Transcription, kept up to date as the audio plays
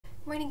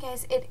Morning,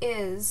 guys. It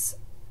is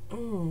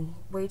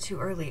way too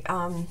early.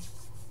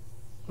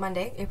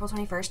 Monday, April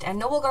 21st,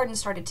 and Noblegarden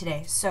started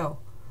today, so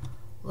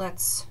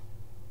let's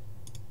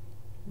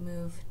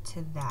move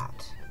to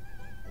that.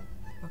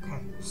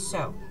 Okay,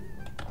 so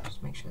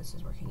just make sure this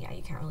is working. Yeah,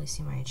 you can't really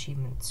see my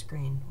achievement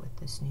screen with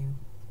this new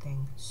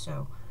thing,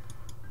 so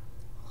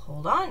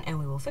hold on and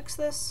we will fix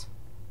this.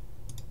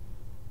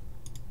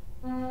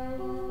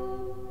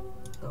 Go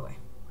away.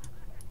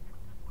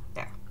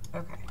 There.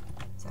 Okay.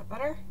 Is that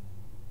better?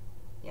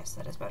 Yes,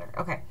 that is better.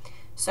 Okay,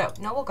 so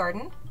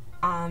Noblegarden,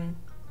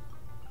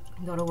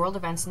 go to World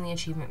Events in the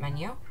Achievement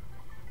menu,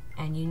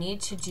 and you need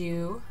to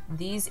do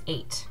these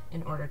 8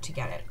 in order to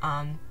get it.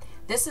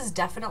 This is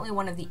definitely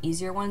one of the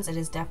easier ones. It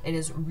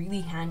is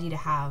really handy to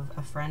have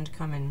a friend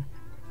come and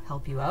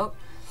help you out.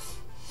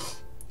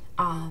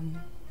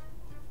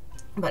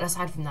 But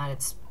aside from that,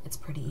 it's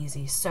pretty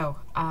easy. So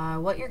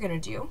what you're gonna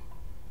do,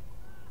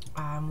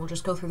 we'll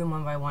just go through them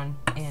one by one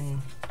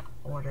in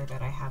order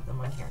that I have them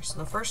on here. So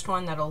the first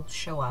one that'll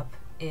show up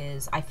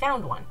is I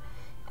found one,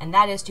 and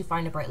that is to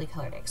find a brightly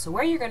colored egg. So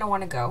where you're going to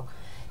want to go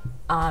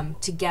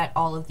to get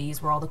all of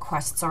these, where all the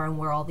quests are and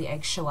where all the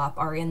eggs show up,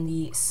 are in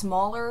the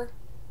smaller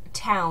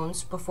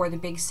towns before the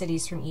big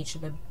cities from each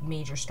of the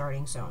major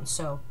starting zones.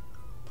 So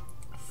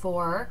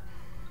for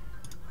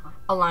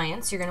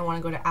Alliance, you're going to want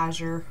to go to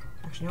Azure.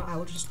 Actually, no, I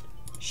will just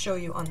show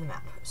you on the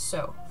map.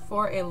 So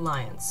for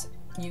Alliance,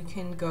 you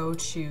can go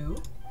to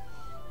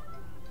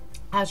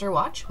Azure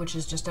Watch, which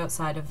is just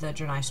outside of the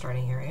Draenei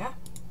starting area.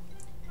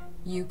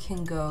 You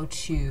can go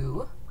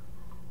to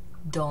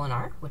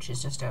Dolinar, which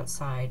is just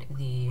outside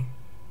the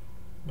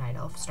Night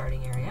Elf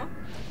starting area.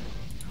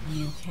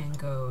 You can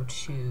go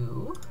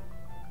to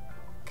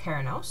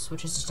Keranos,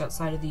 which is just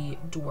outside of the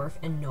Dwarf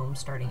and Gnome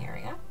starting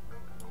area.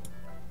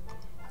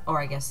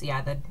 Or I guess,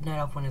 yeah, the Night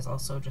Elf one is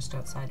also just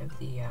outside of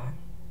the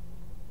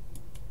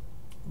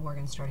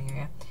Worgen starting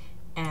area.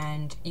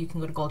 And you can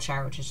go to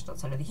Goldshire, which is just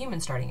outside of the Human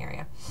starting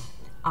area.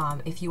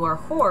 If you are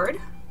Horde,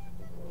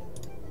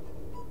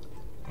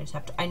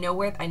 I know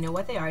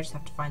what they are, I just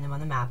have to find them on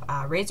the map.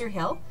 Razor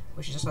Hill,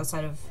 which is just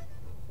outside of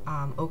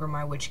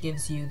Orgrimmar, which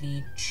gives you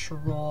the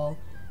Troll,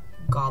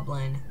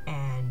 Goblin,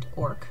 and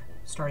Orc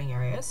starting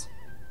areas.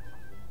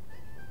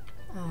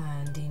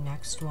 And the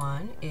next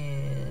one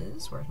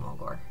is, where's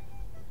Mulgore?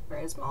 Where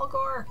is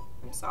Mulgore?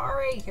 I'm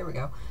sorry. Here we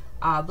go.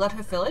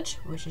 Bloodhoof Village,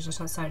 which is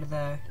just outside of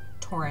the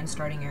Tauren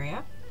starting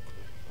area.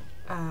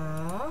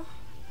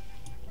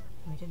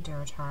 We did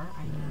Durotar.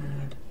 I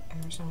need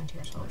Emerson and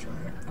Tears Village over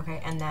here.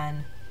 Okay, and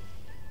then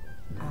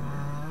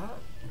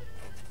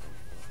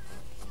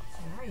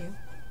where are you?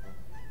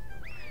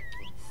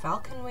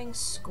 Falconwing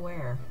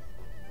Square.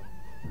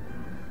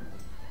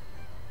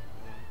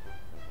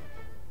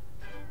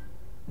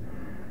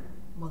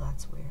 Well,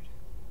 that's weird.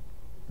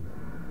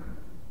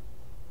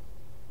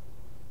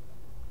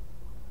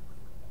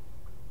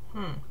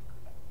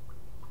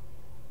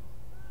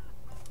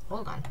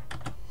 Hold on.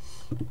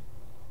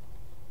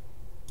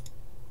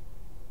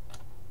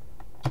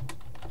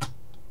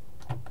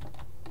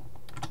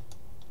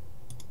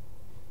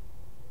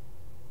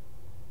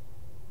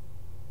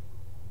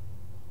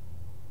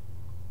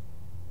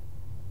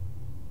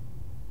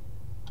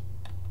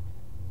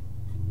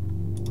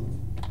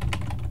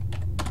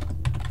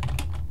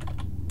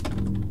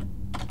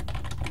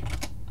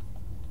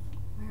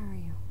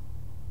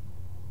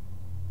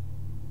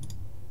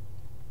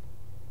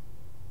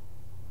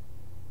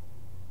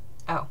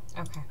 Oh,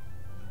 okay.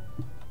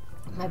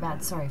 My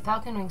bad, sorry.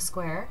 Falconwing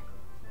Square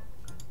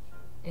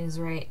is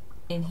right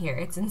in here.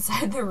 It's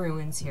inside the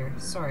ruins here.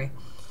 Sorry.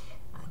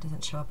 It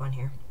doesn't show up on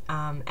here.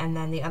 And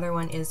then the other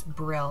one is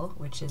Brill,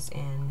 which is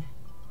in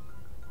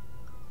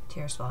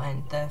Tiersfall.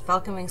 And the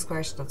Falconwing Square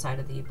is just outside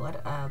of the Blood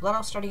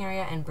Elf starting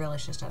area, and Brill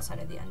is just outside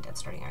of the Undead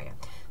starting area.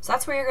 So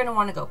that's where you're going to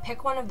want to go.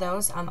 Pick one of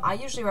those. I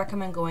usually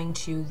recommend going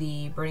to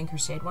the Burning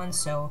Crusade one,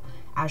 so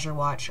Azure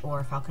Watch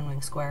or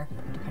Falconwing Square,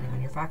 depending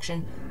on your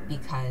faction,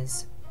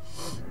 because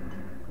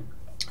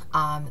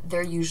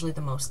they're usually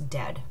the most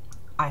dead,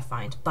 I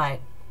find. But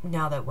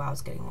now that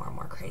WoW's getting more and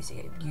more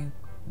crazy, you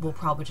will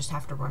probably just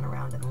have to run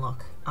around and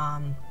look.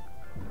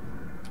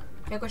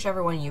 Pick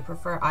whichever one you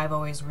prefer. I've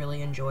always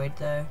really enjoyed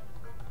the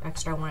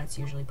extra one. It's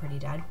usually pretty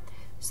dead.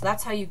 So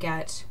that's how you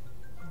get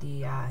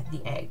the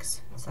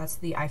eggs. So that's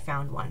the I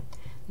found one.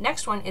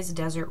 Next one is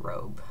Desert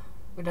Robe,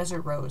 or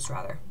Desert Rose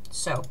rather.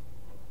 So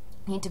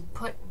you need to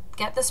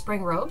get the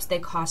spring robes. They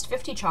cost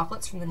 50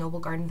 chocolates from the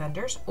Noblegarden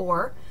vendors,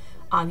 or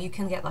you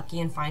can get lucky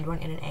and find one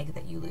in an egg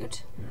that you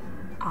loot.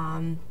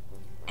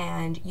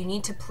 And you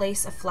need to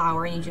place a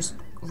flower, and you just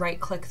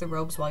right-click the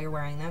robes while you're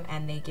wearing them,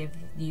 and they give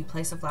you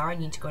place a flower, and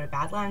you need to go to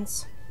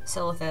Badlands,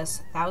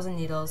 Silithus, Thousand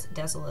Needles,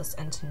 Desolus,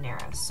 and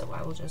Teneris. So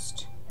I will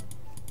just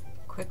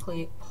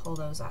quickly pull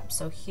those up.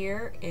 So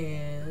here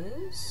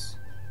is...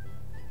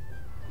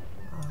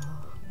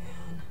 Oh,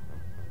 man.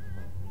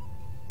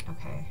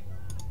 Okay.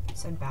 I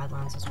said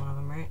Badlands is one of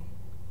them, right?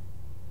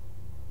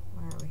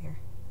 Where are we here?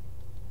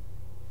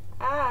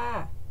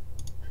 Ah!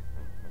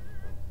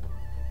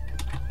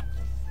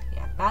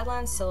 Yeah, Badlands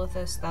Badlands,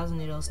 Silithus, Thousand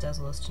Needles,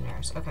 Desolus,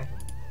 Daenerys. Okay.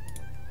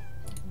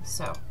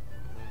 So,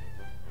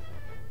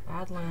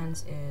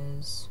 Badlands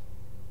is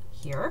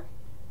here.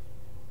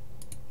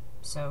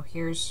 So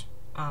here's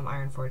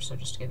Ironforge, so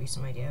just to give you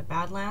some idea.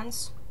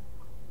 Badlands,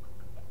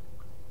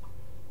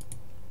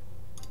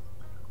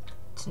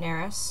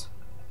 Daenerys,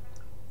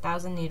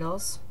 Thousand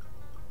Needles,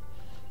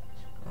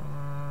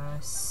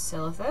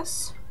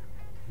 Silithus.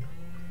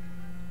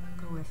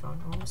 Go away,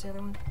 phone. What was the other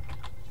one?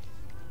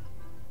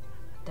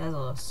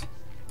 Desolus.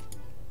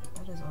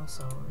 That is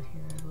also over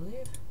here, I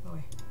believe. Oh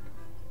wait.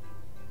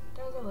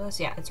 Desolus.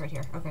 Yeah, it's right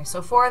here. Okay,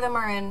 so 4 of them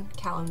are in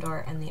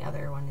Kalimdor, and the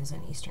other one is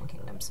in Eastern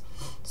Kingdoms.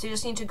 So you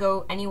just need to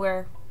go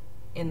anywhere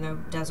in the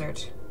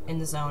desert, in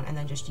the zone, and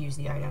then just use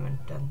the item, and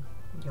then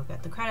you'll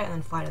get the credit, and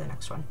then fly to the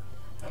next one.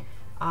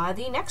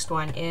 The next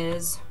one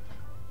is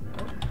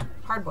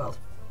hard-boiled.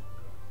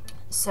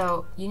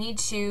 So you need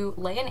to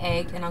lay an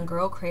egg in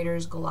Unguro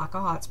Crater's Golaka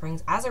Hot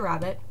Springs as a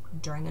rabbit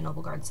during the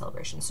Noblegarden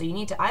celebration. So you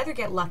need to either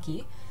get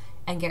lucky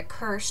and get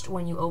cursed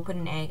when you open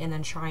an egg and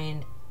then try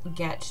and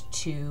get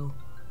to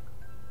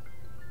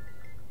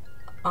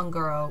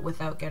Unguro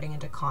without getting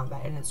into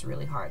combat, and it's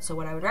really hard. So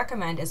what I would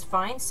recommend is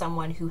find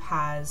someone who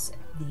has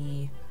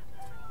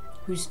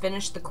who's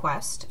finished the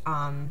quest,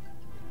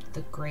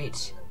 the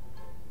Great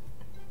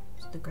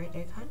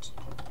Egg Hunt?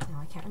 No,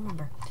 I can't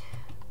remember.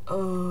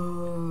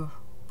 Oh,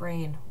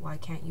 brain. Why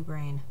can't you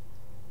brain?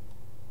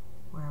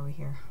 Where are we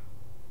here?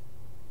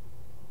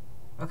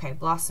 Okay,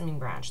 Blossoming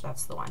Branch,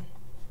 that's the one.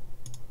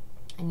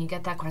 And you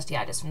get that quest,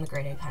 yeah, it is from the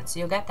Great Egg Hunt. So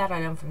you'll get that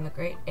item from the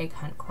Great Egg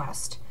Hunt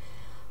quest.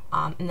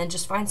 And then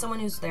just find someone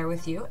who's there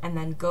with you, and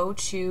then go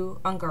to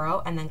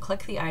Unguro, and then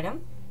click the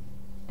item.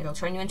 It'll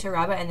turn you into a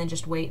rabbit, and then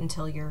just wait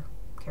until your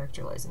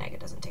character lays an egg. It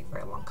doesn't take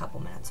very long,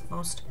 couple minutes at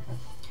most.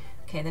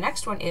 Okay, the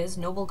next one is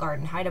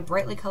Noblegarden. Hide a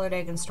brightly colored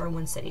egg in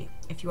Stormwind City.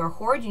 If you are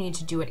Horde, you need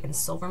to do it in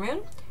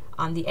Silvermoon.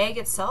 The egg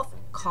itself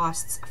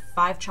costs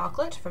 5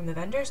 chocolate from the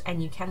vendors,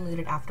 and you can loot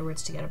it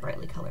afterwards to get a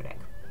brightly colored egg.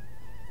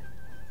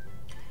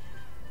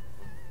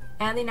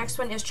 And the next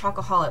one is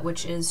Chocoholic,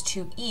 which is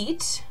to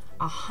eat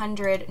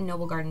 100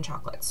 Noblegarden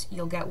chocolates.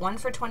 You'll get 1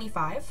 for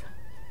 25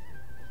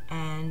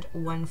 and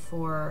 1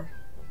 for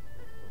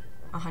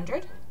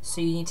 100.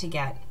 So you need to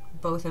get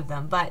both of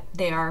them, but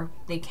they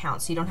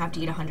count, so you don't have to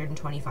eat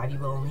 125, you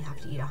will only have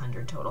to eat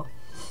 100 total.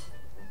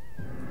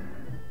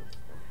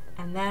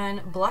 And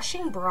then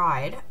Blushing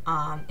Bride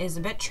is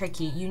a bit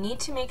tricky. You need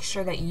to make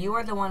sure that you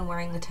are the one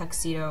wearing the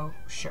tuxedo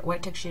shirt,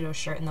 white tuxedo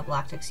shirt and the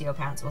black tuxedo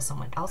pants while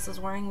someone else is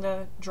wearing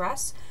the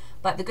dress.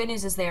 But the good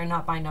news is they are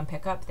not bind on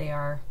pickup, they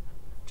are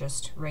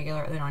just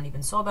regular, they're not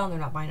even soulbound, they're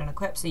not bind on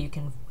equip, so you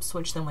can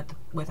switch them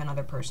with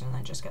another person and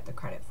then just get the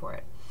credit for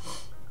it.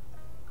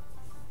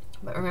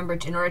 But remember,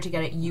 in order to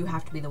get it, you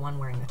have to be the one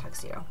wearing the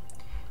tuxedo.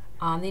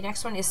 The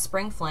next one is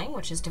Spring Fling,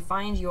 which is to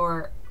find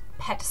your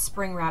pet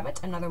spring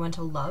rabbit, another one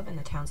to love in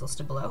the towns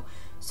listed below.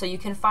 So you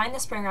can find the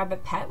spring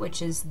rabbit pet,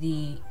 which is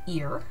the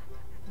ear.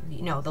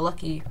 The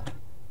lucky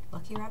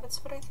rabbit's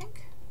foot, I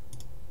think.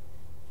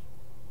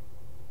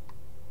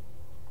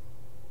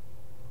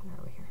 Where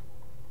are we here?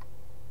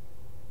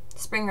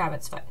 Spring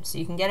rabbit's foot. So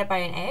you can get it by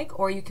an egg,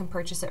 or you can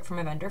purchase it from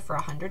a vendor for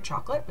 100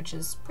 chocolate, which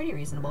is pretty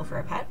reasonable for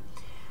a pet.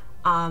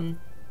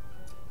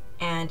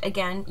 And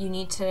again, you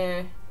need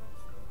to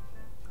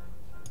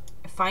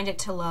find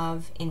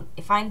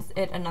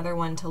another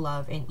one to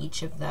love in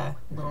each of the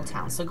little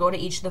towns. So go to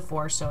each of the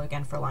 4. So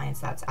again, for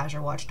Lions, that's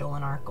Azure Watch,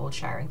 Dolinar,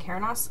 Goldshire, and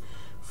Karanos.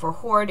 For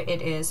Horde,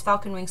 it is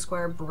Falconwing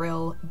Square,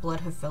 Brill,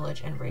 Bloodhoof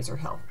Village, and Razor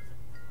Hill.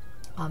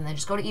 Then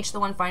just go to each of the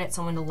one, find it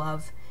someone to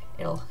love.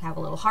 It'll have a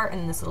little heart, and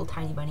then this little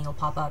tiny bunny will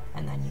pop up,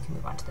 and then you can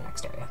move on to the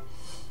next area.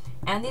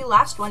 And the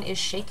last one is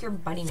Shake Your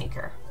Bunny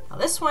Maker. Now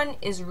this one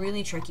is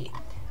really tricky.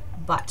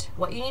 But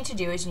what you need to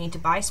do is you need to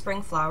buy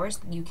spring flowers.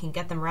 You can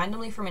get them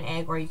randomly from an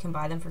egg, or you can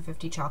buy them for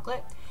 50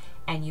 chocolate.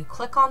 And you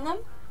click on them,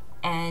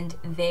 and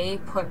they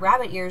put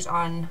rabbit ears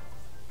on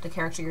the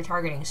character you're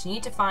targeting. So you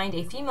need to find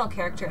a female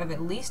character of at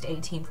least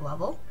 18th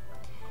level.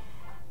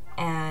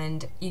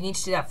 And you need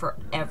to do that for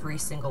every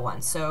single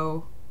one.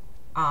 So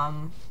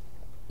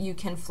you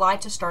can fly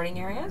to starting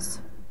areas.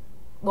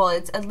 Well,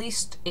 it's at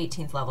least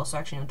 18th level, so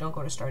actually no, don't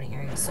go to starting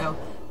areas. So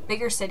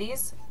bigger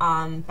cities,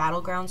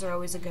 battlegrounds are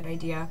always a good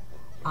idea.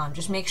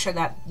 Just make sure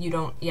that you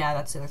don't, yeah,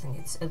 that's the other thing,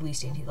 it's at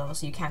least 18th level,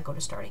 so you can't go to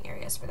starting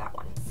areas for that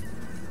one.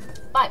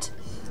 But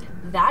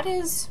that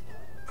is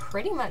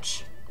pretty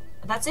much,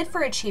 that's it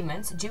for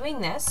achievements.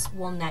 Doing this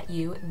will net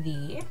you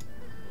the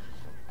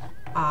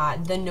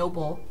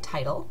Noble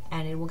title,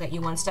 and it will get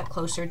you one step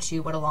closer to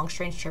what a long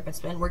strange trip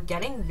it's been. We're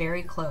getting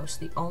very close.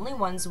 The only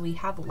ones we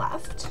have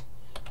left,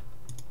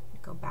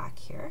 go back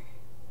here,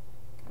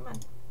 come on,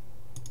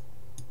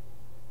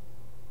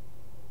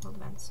 world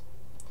events.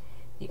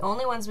 The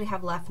only ones we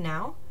have left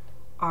now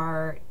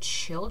are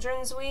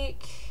Children's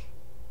Week,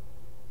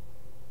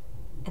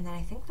 and then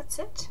I think that's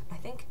it. I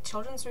think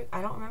Children's Week,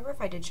 I don't remember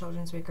if I did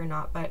Children's Week or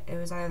not, but it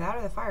was either that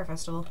or the Fire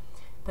Festival.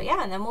 But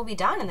yeah, and then we'll be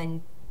done, and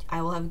then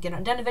I will have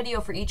done a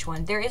video for each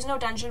one. There is no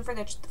dungeon for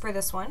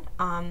this one,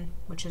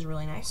 which is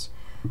really nice.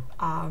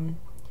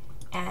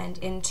 And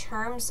in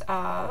terms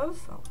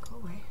of, oh, go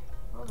away,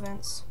 world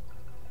events,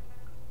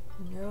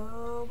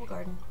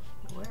 Noblegarden,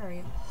 where are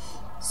you?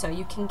 So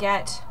you can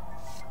get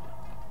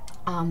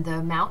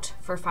the mount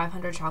for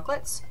 500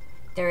 chocolates.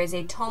 There is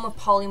a tome of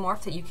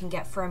polymorph that you can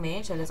get for a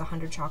mage that is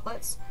 100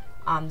 chocolates.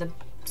 The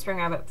spring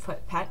rabbit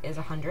foot pet is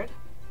 100.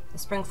 The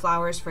spring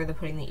flowers for the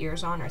putting the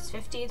ears on is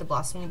 50. The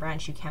blossoming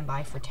branch you can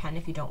buy for 10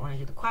 if you don't want to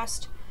do the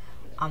quest.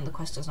 The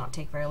quest does not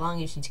take very long.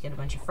 You just need to get a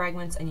bunch of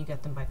fragments, and you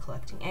get them by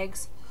collecting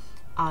eggs.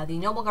 The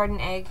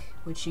Noblegarden egg,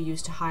 which you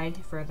use to hide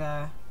for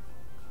the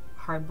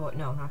hard-boiled,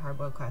 no, not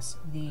hard-boiled quest,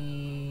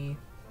 the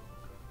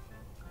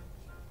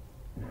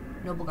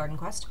Noblegarden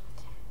quest.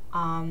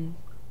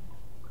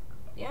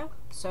 Yeah,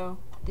 so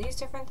these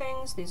different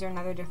things, these are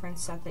another different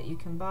set that you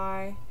can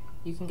buy.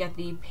 You can get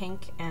the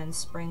pink and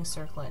spring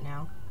circlet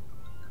now.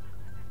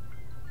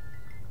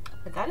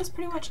 But that is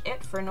pretty much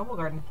it for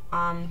Noblegarden.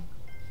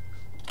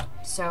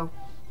 So,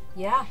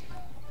 yeah.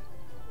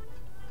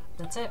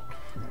 That's it.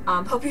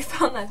 Hope you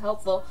found that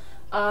helpful.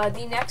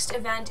 The next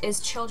event is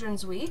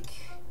Children's Week.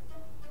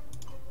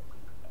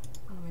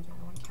 What am I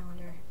doing on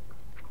calendar?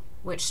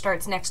 Which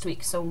starts next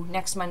week. So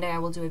next Monday I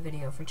will do a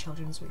video for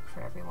Children's Week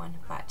for everyone.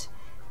 But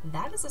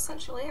that is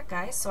essentially it,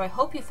 guys. So I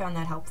hope you found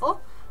that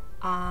helpful.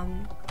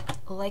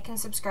 Like and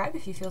subscribe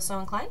if you feel so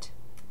inclined.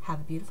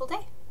 Have a beautiful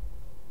day.